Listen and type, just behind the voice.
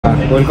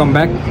Welcome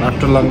back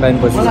after long time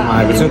पछि म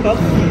आएको छु।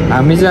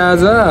 हामी चाहिँ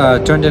आज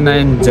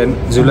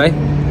 29 जुलाई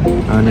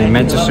अनि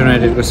म्यान्चेस्टर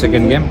युनाइटेडको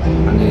सेकेन्ड गेम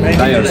अनि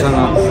दाइहरूसँग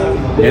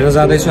हेर्न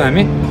जाँदैछु।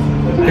 हामी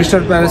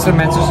क्रिस्टल प्यालेस र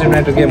म्यान्चेस्टर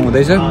युनाइटेड गेम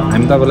हुँदैछ।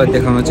 हामी तपाईँलाई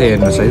देखाउन चाहिँ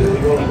हेर्नुहोस् है।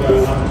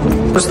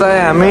 दाइ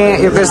हामी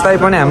युकेश दाइ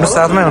पनि हाम्रो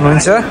साथमै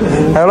हुनुहुन्छ।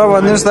 हेलो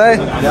भनिदिनुहोस् दाइ।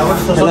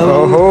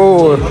 ओहो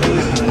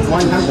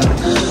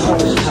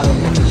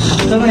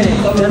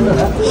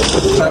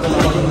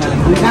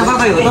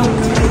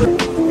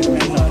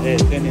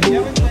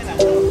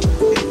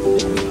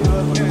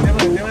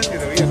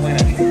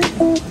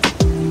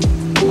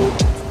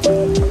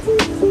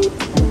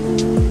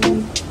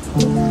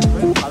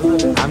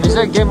हामी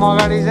चाहिँ गेम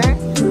अगाडि चाहिँ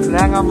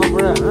ल्याङ्गामा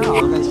पुरा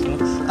हल्का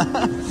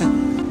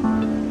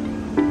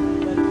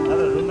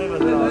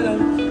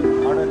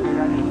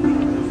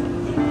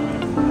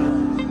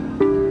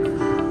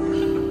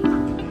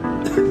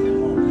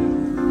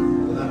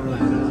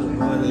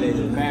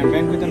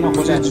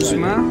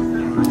जुसमा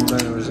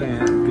दाइहरू चाहिँ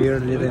यहाँ बियर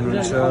लिँदै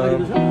हुनुहुन्छ।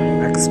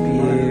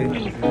 एक्सपिए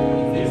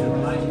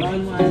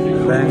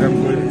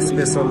ल्याङ्गाको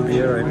स्पेसल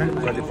बियर होइन,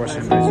 कति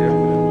पर्सेन्टेज हो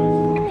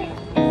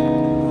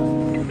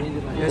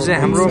यो चाहिँ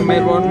हाम्रो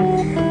मेलबर्न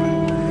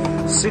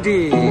सिटी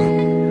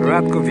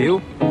रातको भ्यू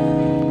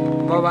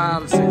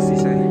बबाल सेक्सी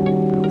छ।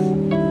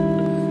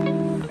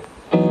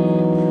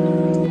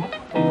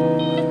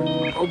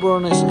 ओभर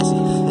नै सेक्सी।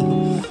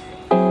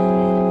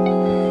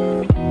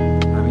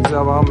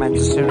 अब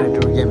म्यान्चेस्टर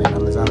युनाइटेड गेम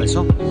हेर्न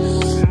जाँदैछौँ।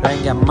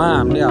 ब्याङ्क्याममा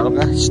हामीले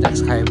हल्का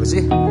स्न्याक्स खाएपछि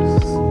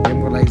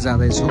गेमको लागि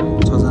जाँदैछौँ।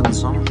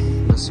 जाँदैछौँ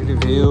द सिटी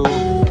भ्यू।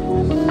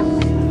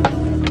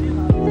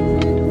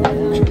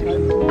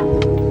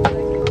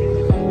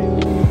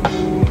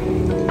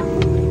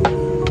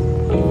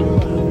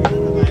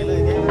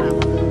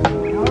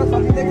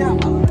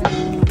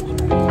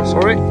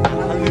 सरी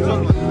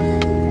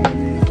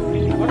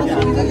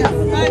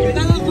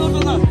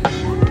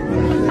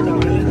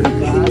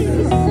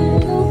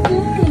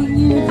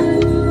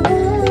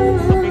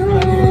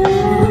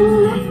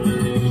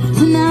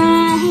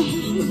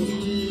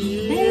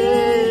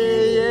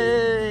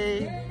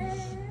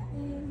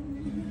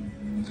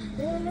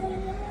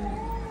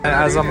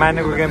आज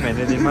मानेको गेम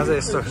हेर्ने दिनमा चाहिँ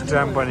यस्तो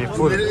ट्राम पनि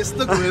फुल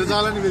यस्तो घुमेर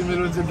जाला नि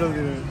मेरो सेन्ट्रल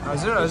गेम।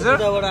 हजुर हजुर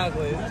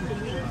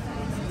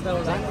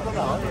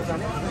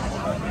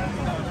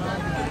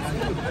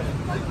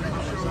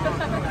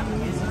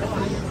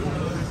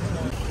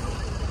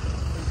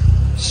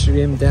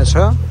स्टेडियम त्यहाँ छ।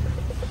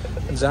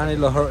 जाने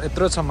लहर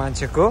यत्रो छ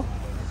मान्छेको।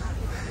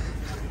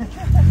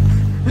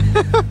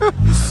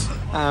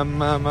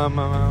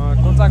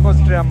 कोचाको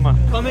ट्राममा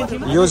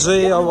यो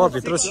चाहिँ अब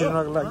भित्र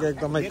छिर्नको लागि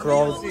एकदमै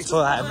क्राउड छ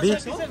हेभी।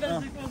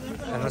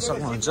 हेर्न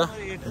सक्नुहुन्छ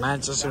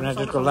Manchester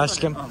युनाइटेडको last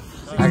game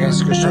against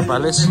crystal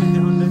palace.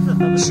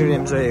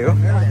 Stadium चाहिँ हो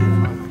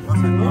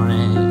अनि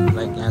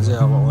लाइक यहाँ चाहिँ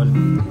अब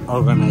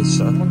अर्गनाइज छ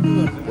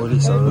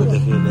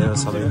पुलिसहरूदेखि लिएर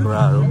सबै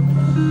कुराहरू।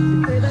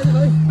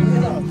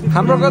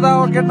 हाम्रो कता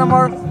हो गेट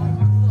नम्बर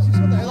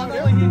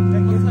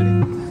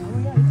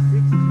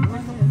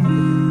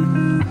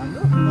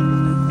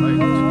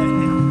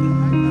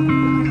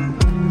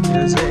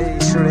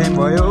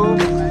भयो।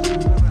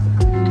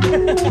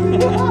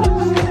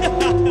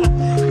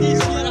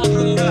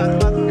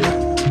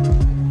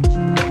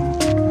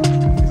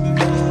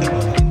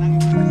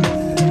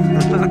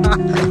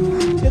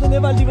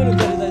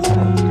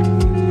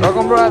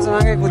 रकम आज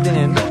नाङ्गै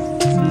कुद्दिने होइन।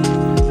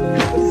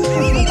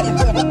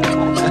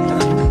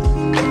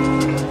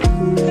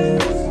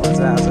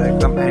 आज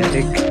एकदम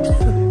एन्टिक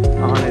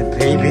अनि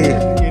भेइ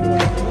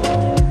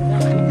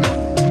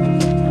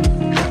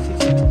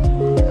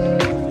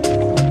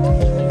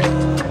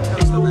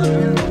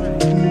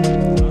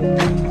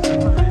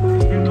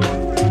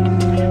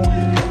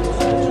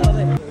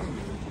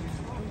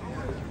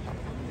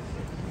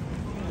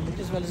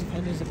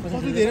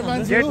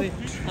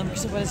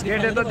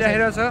गेट यता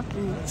देखाइरहेको छ।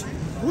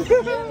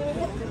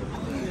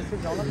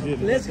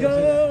 Let's go!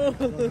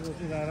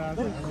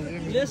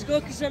 Let's go,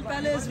 Crystal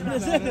Palace!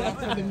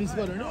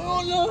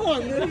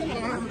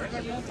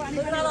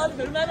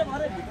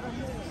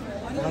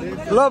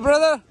 ल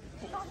ब्रदर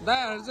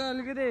दाइहरू चाहिँ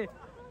अलिकति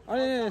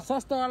अलि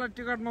सस्तोवाला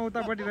टिकटमा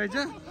उतापट्टि रहेछ।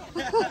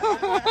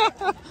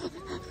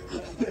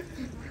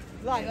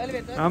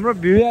 हाम्रो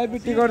भिआइपी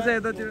टिकट चाहिँ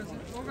यतातिर छ।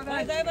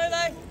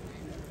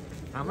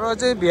 हाम्रो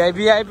चाहिँ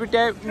भिआइपी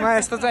टाइपमा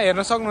यस्तो चाहिँ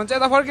हेर्न सक्नुहुन्छ।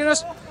 यता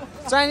फर्किनुहोस्।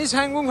 चाइनिज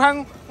खाङबुङ फाङ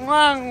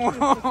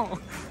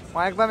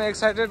उहाँ एकदम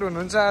एक्साइटेड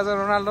हुनुहुन्छ आज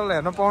रोनाल्डोलाई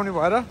हेर्न पाउने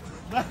भएर।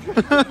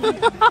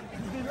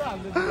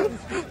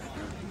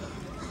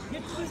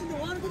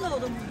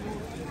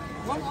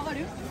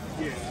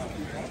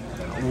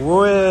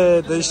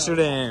 ओए द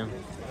स्टेडियम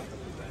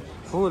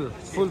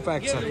फुल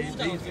प्याक छ।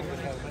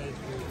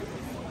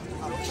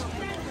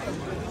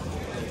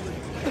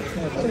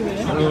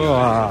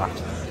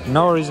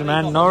 No worries,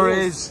 man. No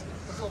worries.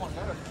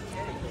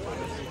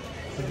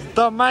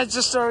 The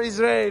Manchester is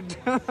red.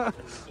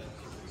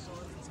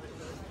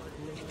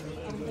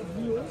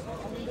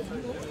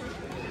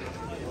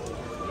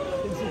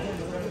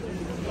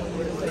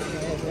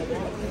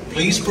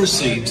 Please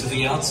proceed to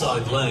the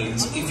outside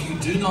lanes if you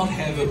do not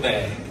have a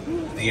bag.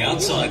 The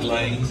outside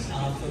lanes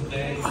are for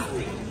bag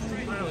free.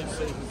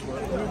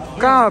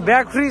 कहाँ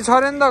bag free छ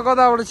अरे नि त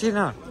कताबाट छिन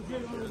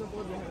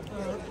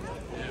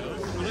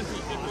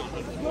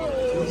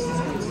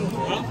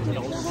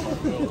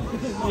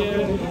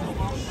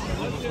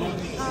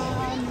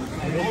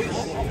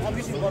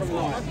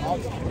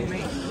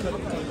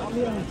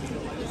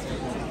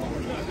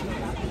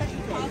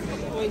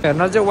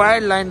हेर्न चाहिँ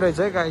wild line रहेछ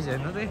है गाइस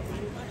हेर्नु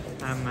चाहिँ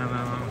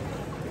आमामा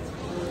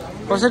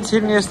कसरी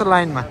छिर्ने यस्तो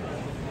लाइनमा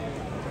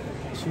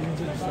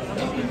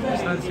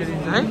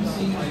छिरिन्छ है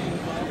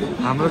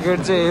हाम्रो गेट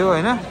चाहिँ यो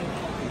होइन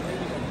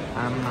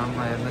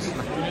आमामा हेर्नुहोस् न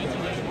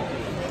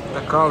the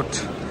crowd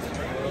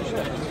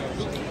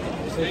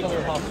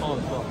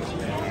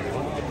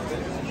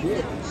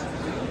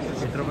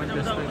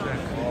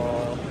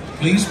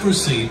Please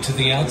proceed to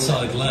the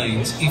outside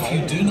lanes if you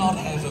do not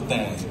have a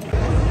bag.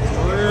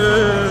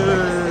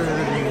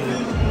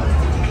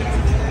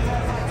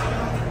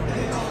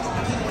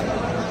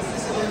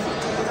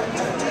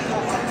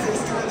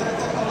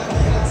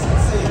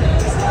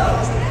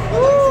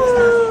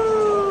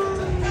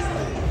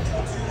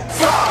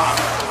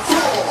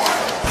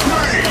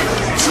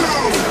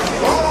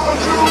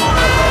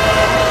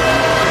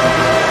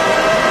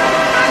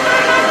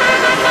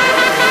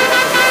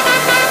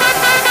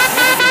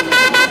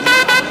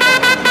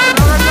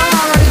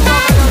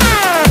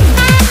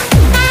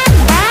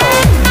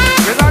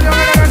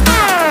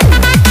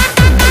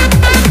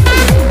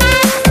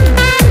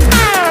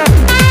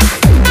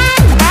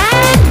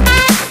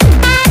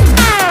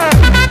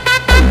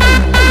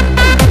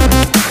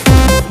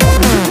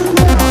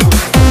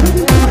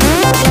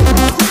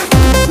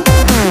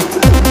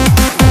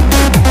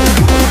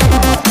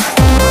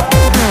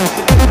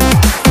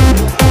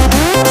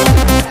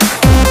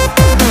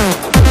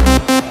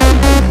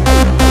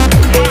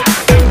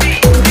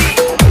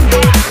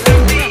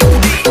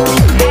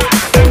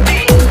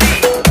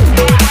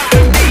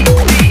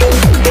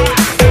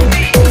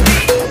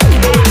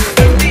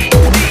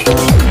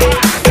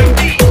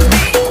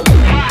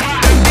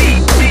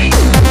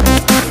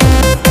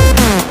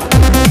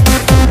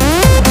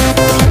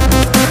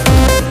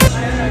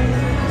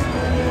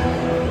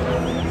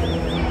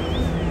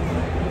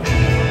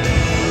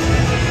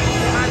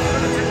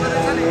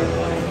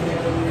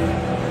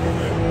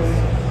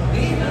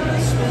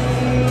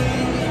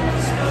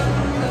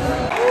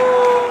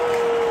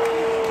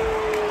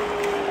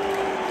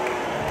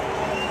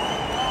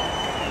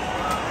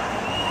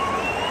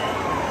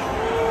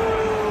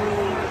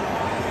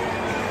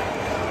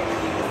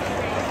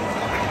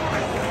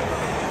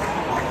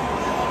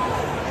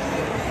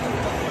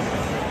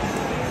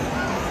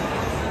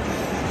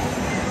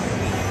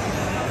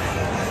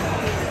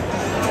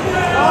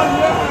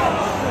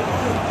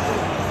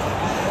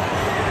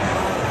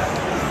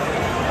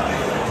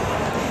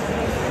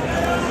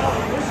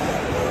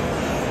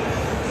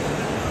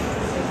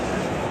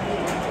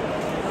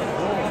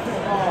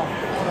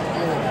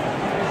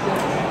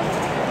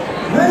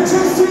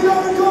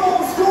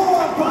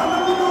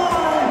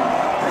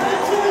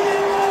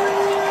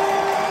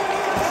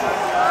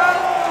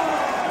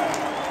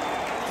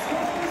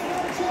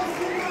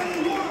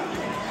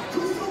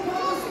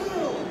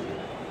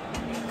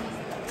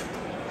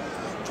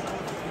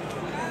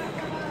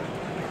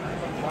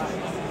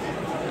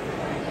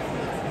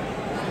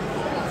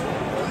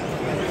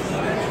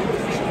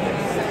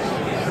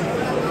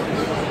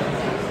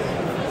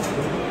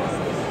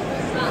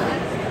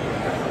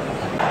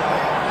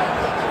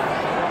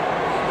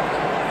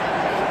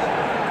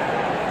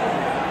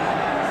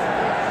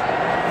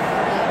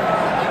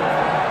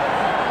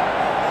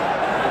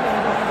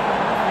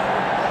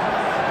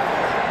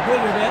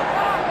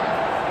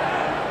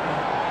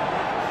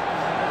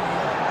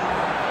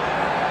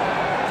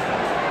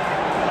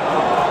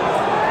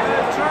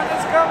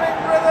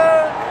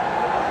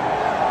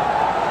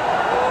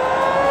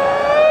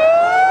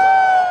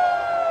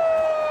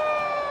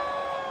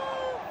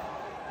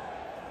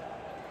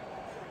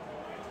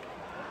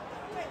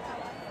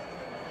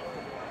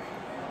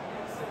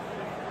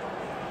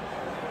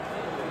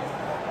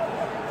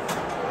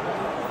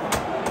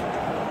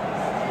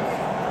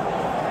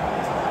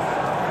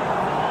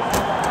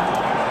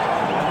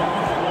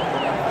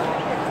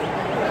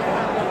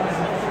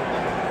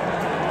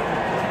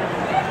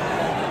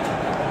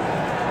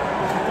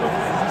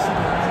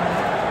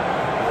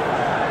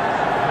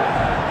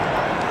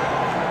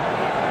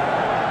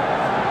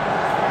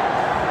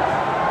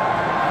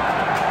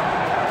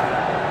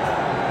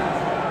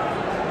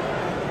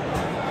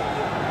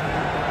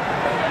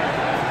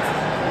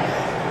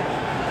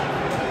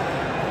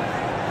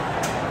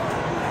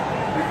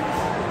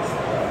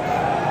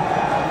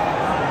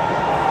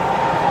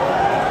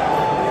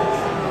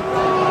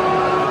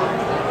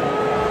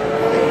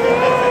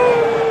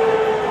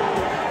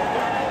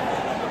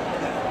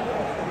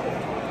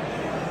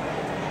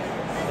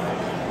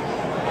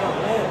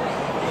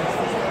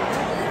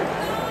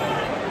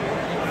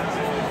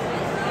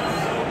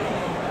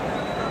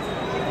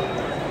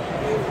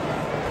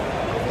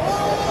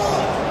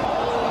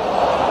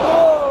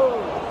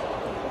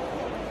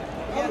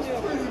 Can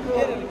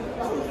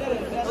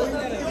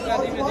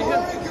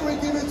we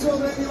give it to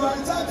them anyway?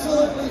 It's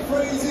absolutely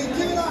freezing.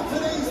 Give it up for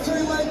these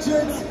two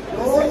legends.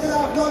 Second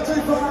half not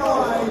too far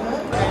away.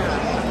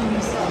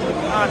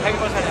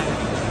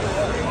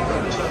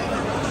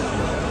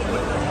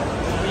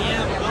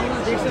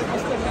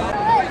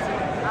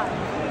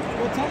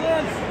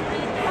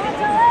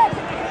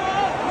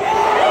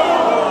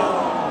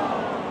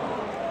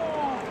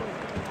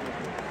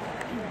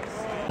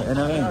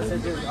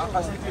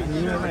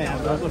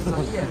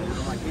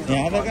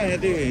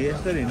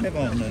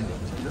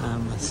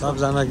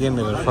 सबजना game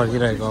हेरेर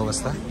फर्किरहेको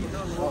अवस्था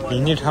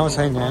हिँड्ने ठाउँ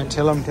छैन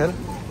ठेलमठेल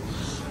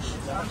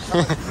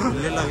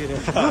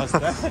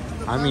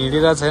हामी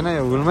हिँडिरहेको छैन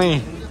यो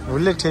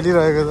हुलले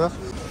ठेलिरहेको छ